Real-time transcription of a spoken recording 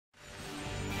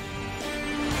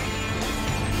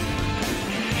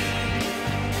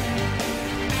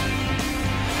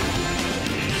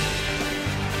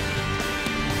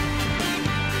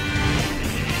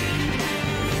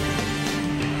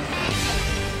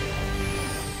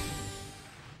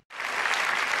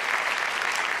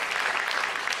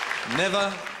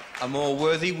Never a more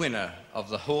worthy winner of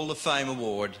the Hall of Fame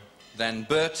award than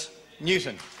Bert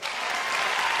Newton.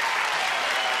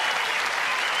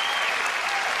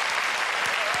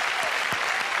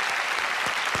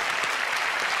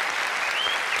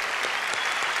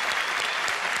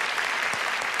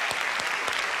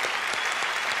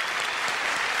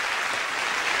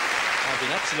 I've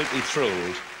been absolutely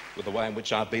thrilled with the way in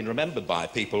which I've been remembered by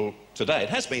people today. It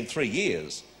has been 3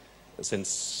 years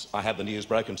since I had the news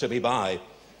broken to me by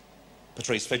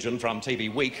Patrice Fidgen from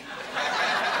TV Week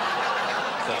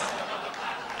that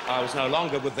I was no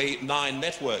longer with the Nine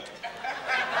network,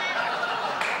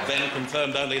 then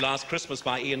confirmed only last Christmas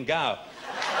by Ian Gow.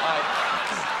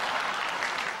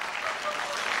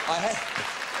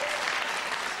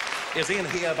 Is Ian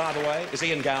here, by the way? Is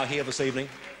Ian Gow here this evening?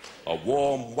 A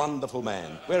warm, wonderful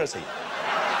man. Where is he?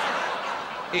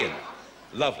 Ian,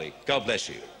 lovely. God bless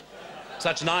you.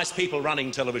 Such nice people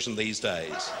running television these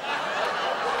days.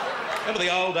 Remember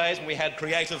the old days when we had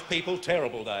creative people?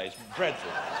 Terrible days.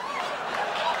 Dreadful.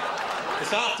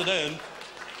 This afternoon...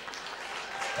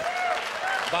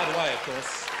 By the way, of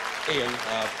course, Ian...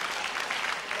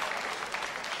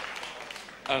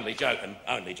 only joking,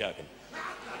 only joking.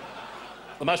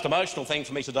 The most emotional thing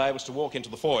for me today was to walk into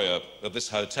the foyer of this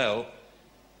hotel,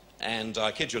 and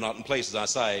I kid you not, and please, as I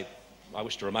say, I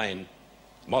wish to remain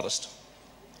modest.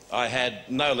 I had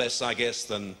no less, I guess,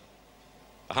 than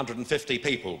 150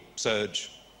 people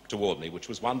surge toward me, which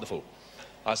was wonderful.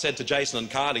 I said to Jason and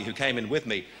Kylie, who came in with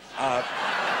me, I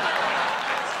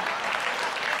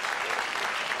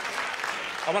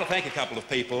want to thank a couple of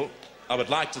people. I'd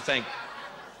like to thank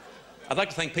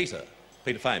Peter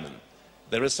Feynman.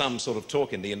 There is some sort of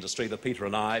talk in the industry that Peter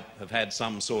and I have had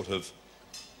some sort of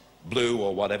blue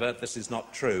or whatever. This is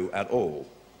not true at all.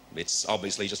 It's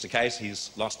obviously just a case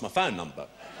he's lost my phone number.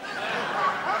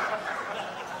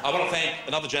 I want to thank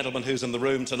another gentleman who's in the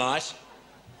room tonight.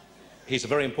 He's a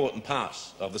very important part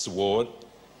of this award,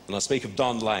 and I speak of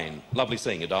Don Lane. Lovely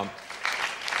seeing you, Don.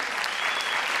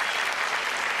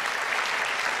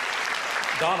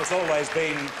 Don has always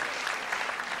been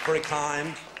very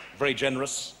kind, very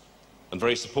generous, and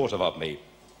very supportive of me.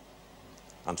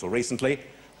 Until recently.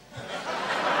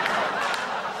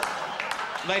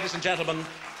 Ladies and gentlemen,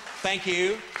 thank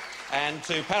you, and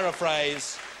to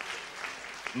paraphrase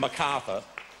MacArthur,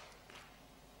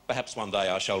 perhaps one day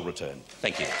I shall return.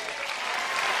 Thank you.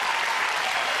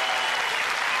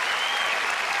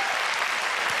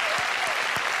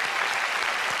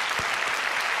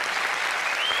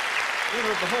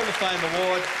 Winner of the Hall of Fame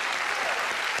award,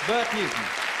 Bert Newton.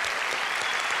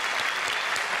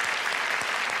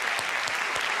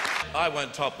 I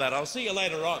won't top that. I'll see you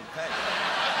later on.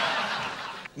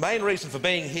 Main reason for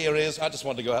being here is I just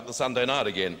want to go out on the Sunday night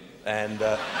again and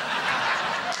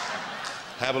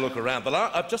have a look around.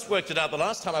 I've just worked it out. The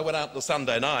last time I went out the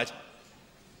Sunday night,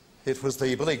 it was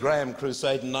the Billy Graham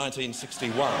crusade in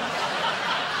 1961.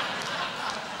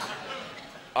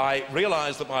 I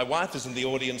realise that my wife is in the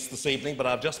audience this evening, but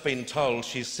I've just been told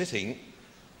she's sitting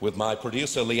with my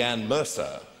producer, Leanne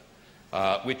Mercer,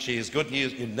 which is good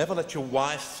news. You never let your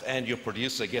wife and your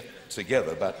producer get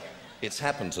together, but it's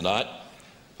happened tonight.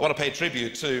 I want to pay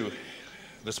tribute to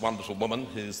this wonderful woman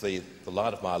who's the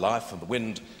light of my life and the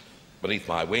wind beneath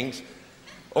my wings.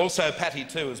 Also, Patty,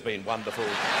 too, has been wonderful.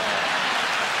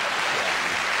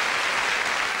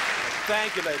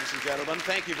 Thank you, ladies and gentlemen.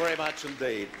 Thank you very much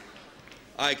indeed.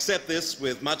 I accept this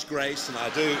with much grace, and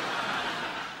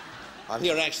I'm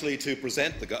here actually to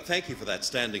present the... Thank you for that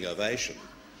standing ovation,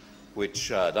 which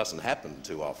doesn't happen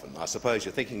too often. I suppose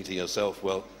you're thinking to yourself,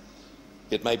 well,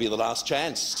 it may be the last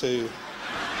chance to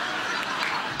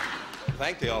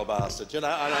thank the old bastard. You know,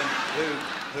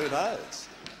 who knows?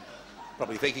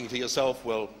 Probably thinking to yourself,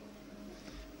 well,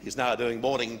 he's now doing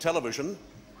morning television.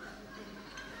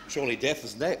 Surely death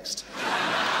is next.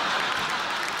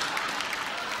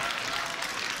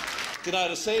 You know,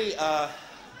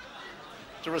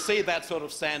 to receive that sort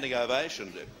of standing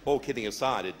ovation, all kidding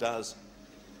aside, it does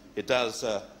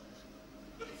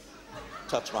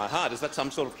touch my heart. Is that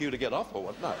some sort of cue to get off or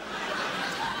what? No.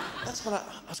 That's what I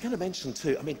was going to mention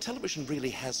too. I mean, television really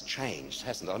has changed,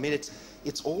 hasn't it? I mean,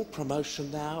 it's all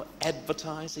promotion now,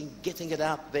 advertising, getting it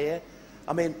out there.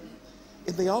 I mean,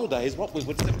 in the old days, what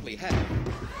would simply happen?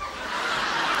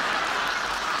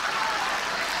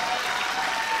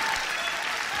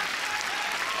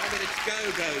 I mean, it's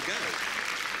go, go, go.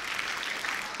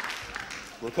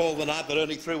 Recall the night that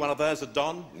Ernie threw one of those at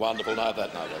Don? Wonderful night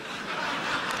that night.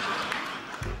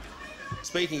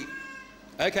 Speaking...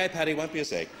 OK, Paddy, won't be a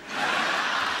sec.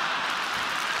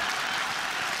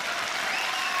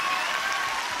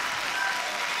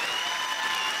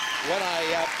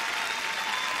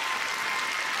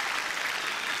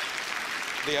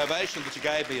 the ovation that you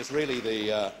gave me is really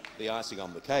the icing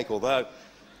on the cake, although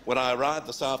when I arrived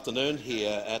this afternoon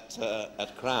here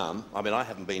at Crown, I mean, I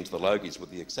haven't been to the Logies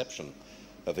with the exception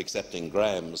of accepting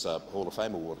Graham's Hall of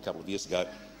Fame award a couple of years ago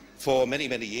for many,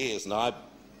 many years, and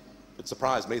it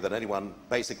surprised me that anyone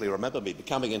basically remembered me. But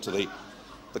coming into the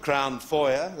Crown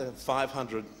foyer, there were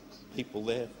 500 people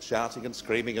there shouting and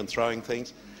screaming and throwing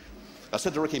things. I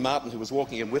said to Ricky Martin, who was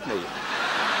walking in with me,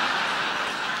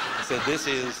 I said,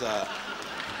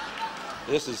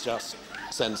 this is just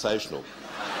sensational.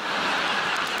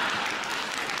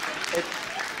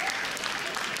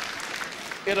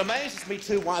 It amazes me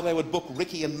too why they would book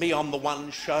Ricky and me on the one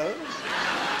show.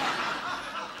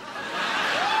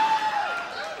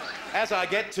 As I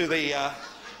get to the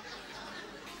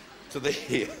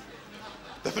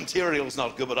material's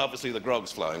not good, but obviously the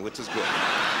grog's flowing, which is good.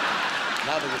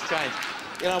 Nothing has changed.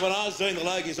 You know, when I was doing the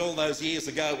Logies all those years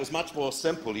ago, it was much more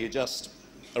simple. You just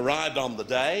arrived on the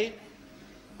day,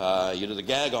 you did a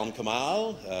gag on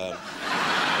Kamal,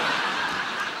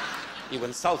 you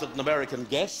insulted an American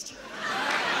guest,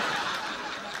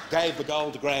 gave the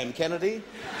gold to Graham Kennedy,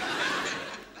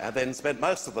 and then spent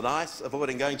most of the night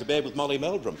avoiding going to bed with Molly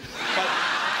Meldrum.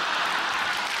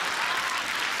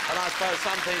 And I suppose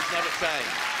some things never change.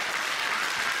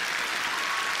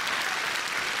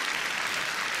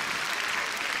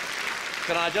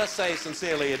 Can I just say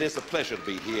sincerely, it is a pleasure to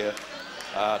be here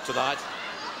tonight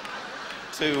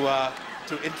to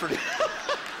introduce...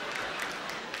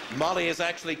 Molly is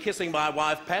actually kissing my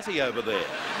wife Patty over there.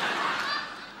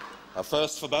 A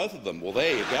first for both of them. Well,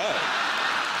 there you go.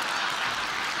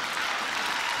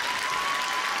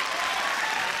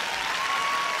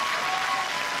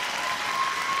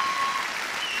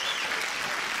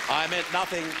 I meant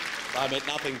nothing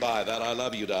by that. I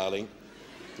love you, darling.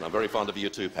 And I'm very fond of you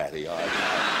too, Patty.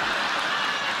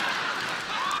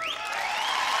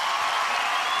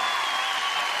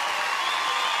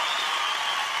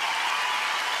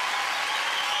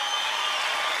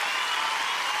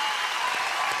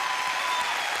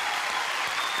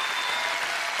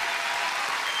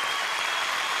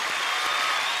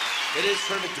 It is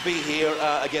terrific to be here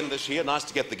again this year. Nice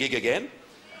to get the gig again.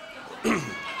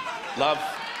 Love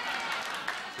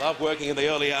working in the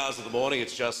early hours of the morning.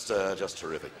 It's just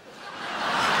terrific.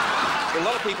 A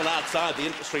lot of people outside the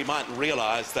industry mightn't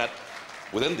realise that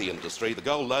within the industry, the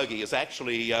Gold Logie is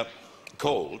actually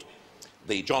called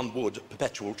the John Wood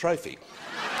Perpetual Trophy.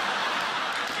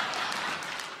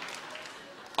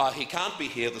 He can't be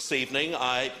here this evening.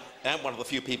 I am one of the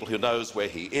few people who knows where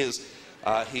he is.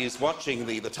 He's watching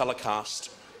the telecast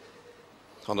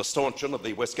on a stanchion of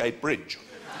the Westgate Bridge.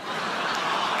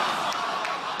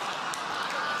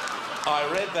 I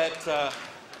read that...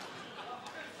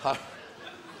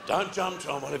 don't jump,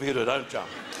 John, whatever you do, don't jump.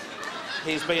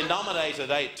 He's been nominated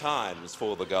 8 times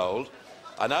for the Gold.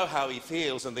 I know how he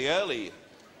feels. In the early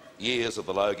years of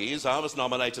the Logies, I was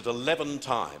nominated 11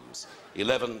 times,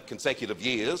 11 consecutive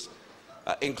years,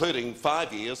 including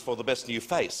 5 years for the Best New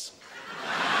Face.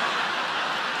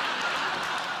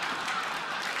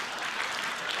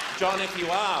 John, if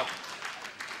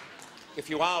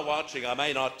you are watching, I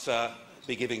may not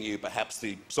be giving you perhaps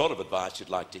the sort of advice you'd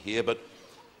like to hear, but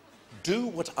do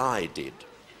what I did.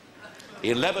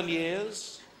 11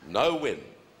 years, no win.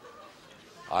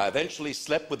 I eventually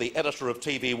slept with the editor of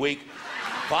TV Week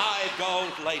 5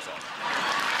 gold later.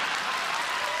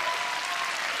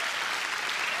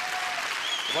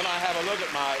 When I have a look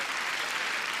at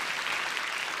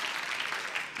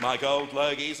my Gold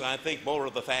Logies, I think more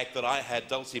of the fact that I had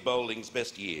Dulcie Bowling's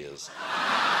best years.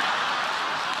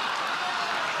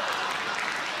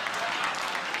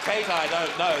 Kate, I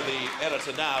don't know the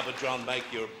editor now, but John, make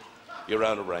your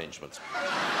own arrangements.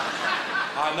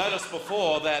 I noticed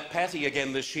before that Patty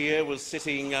again this year was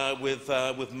sitting with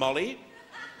Molly.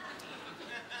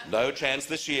 No chance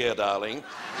this year, darling.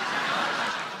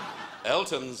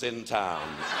 Elton's in town.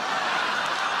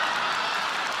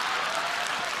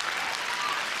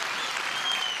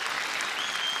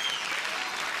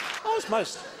 I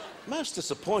was most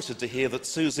disappointed to hear that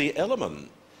Susie Ellerman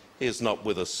is not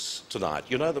with us tonight.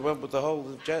 You know, the one with the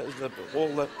whole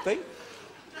all that thing?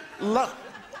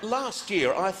 Last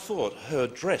year, I thought her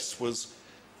dress was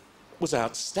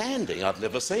outstanding. I've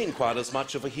never seen quite as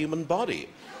much of a human body.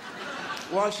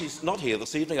 Why she's not here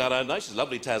this evening, I don't know. She's a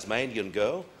lovely Tasmanian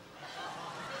girl.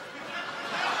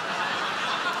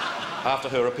 After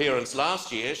her appearance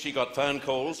last year, she got phone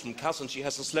calls from cousins she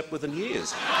hasn't slept with in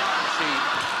years.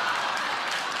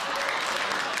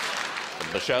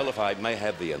 Michelle, if I may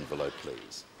have the envelope,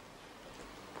 please.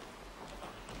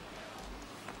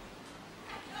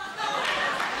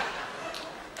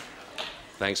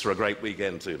 Thanks for a great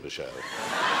weekend too, Michelle.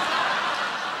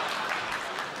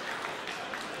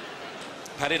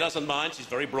 Paddy doesn't mind, she's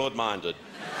very broad-minded.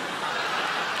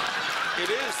 It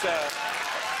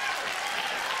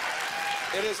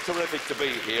is terrific to be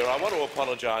here. I want to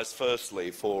apologise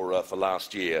firstly for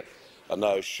last year, a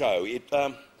no-show.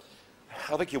 I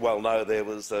think you well know there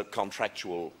was a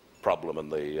contractual problem in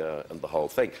the whole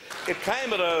thing. It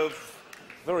came at a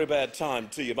very bad time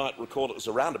too. You might recall it was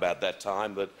around about that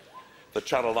time that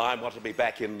Channel 9 wanted to be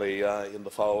back in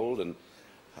the fold, and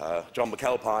John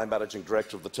McAlpine, managing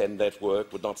director of the 10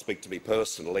 network, would not speak to me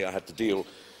personally. I had to deal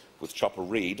with Chopper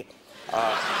Read.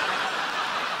 I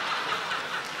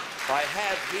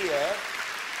have here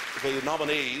the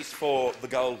nominees for the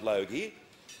Gold Logie.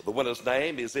 The winner's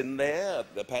name is in there.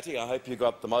 Patty, I hope you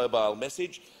got the mobile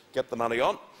message. Get the money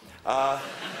on.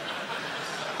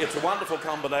 It's a wonderful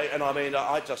combination. I mean,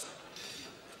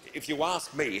 if you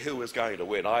ask me who is going to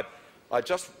win, I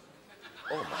just...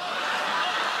 Oh, my...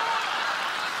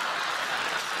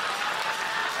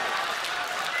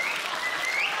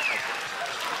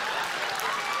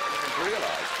 I didn't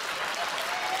realise.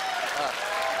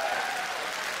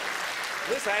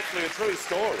 This is actually a true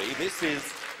story.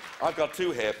 I've got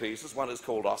two hairpieces. One is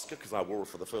called Oscar, because I wore it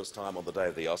for the first time on the day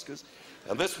of the Oscars.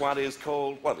 And this one is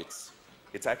called, well, it's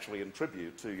actually in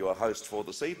tribute to your host for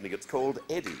this evening. It's called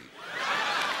Eddie,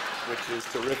 which is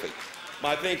terrific.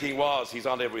 My thinking was, he's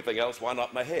on everything else, why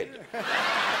not my head?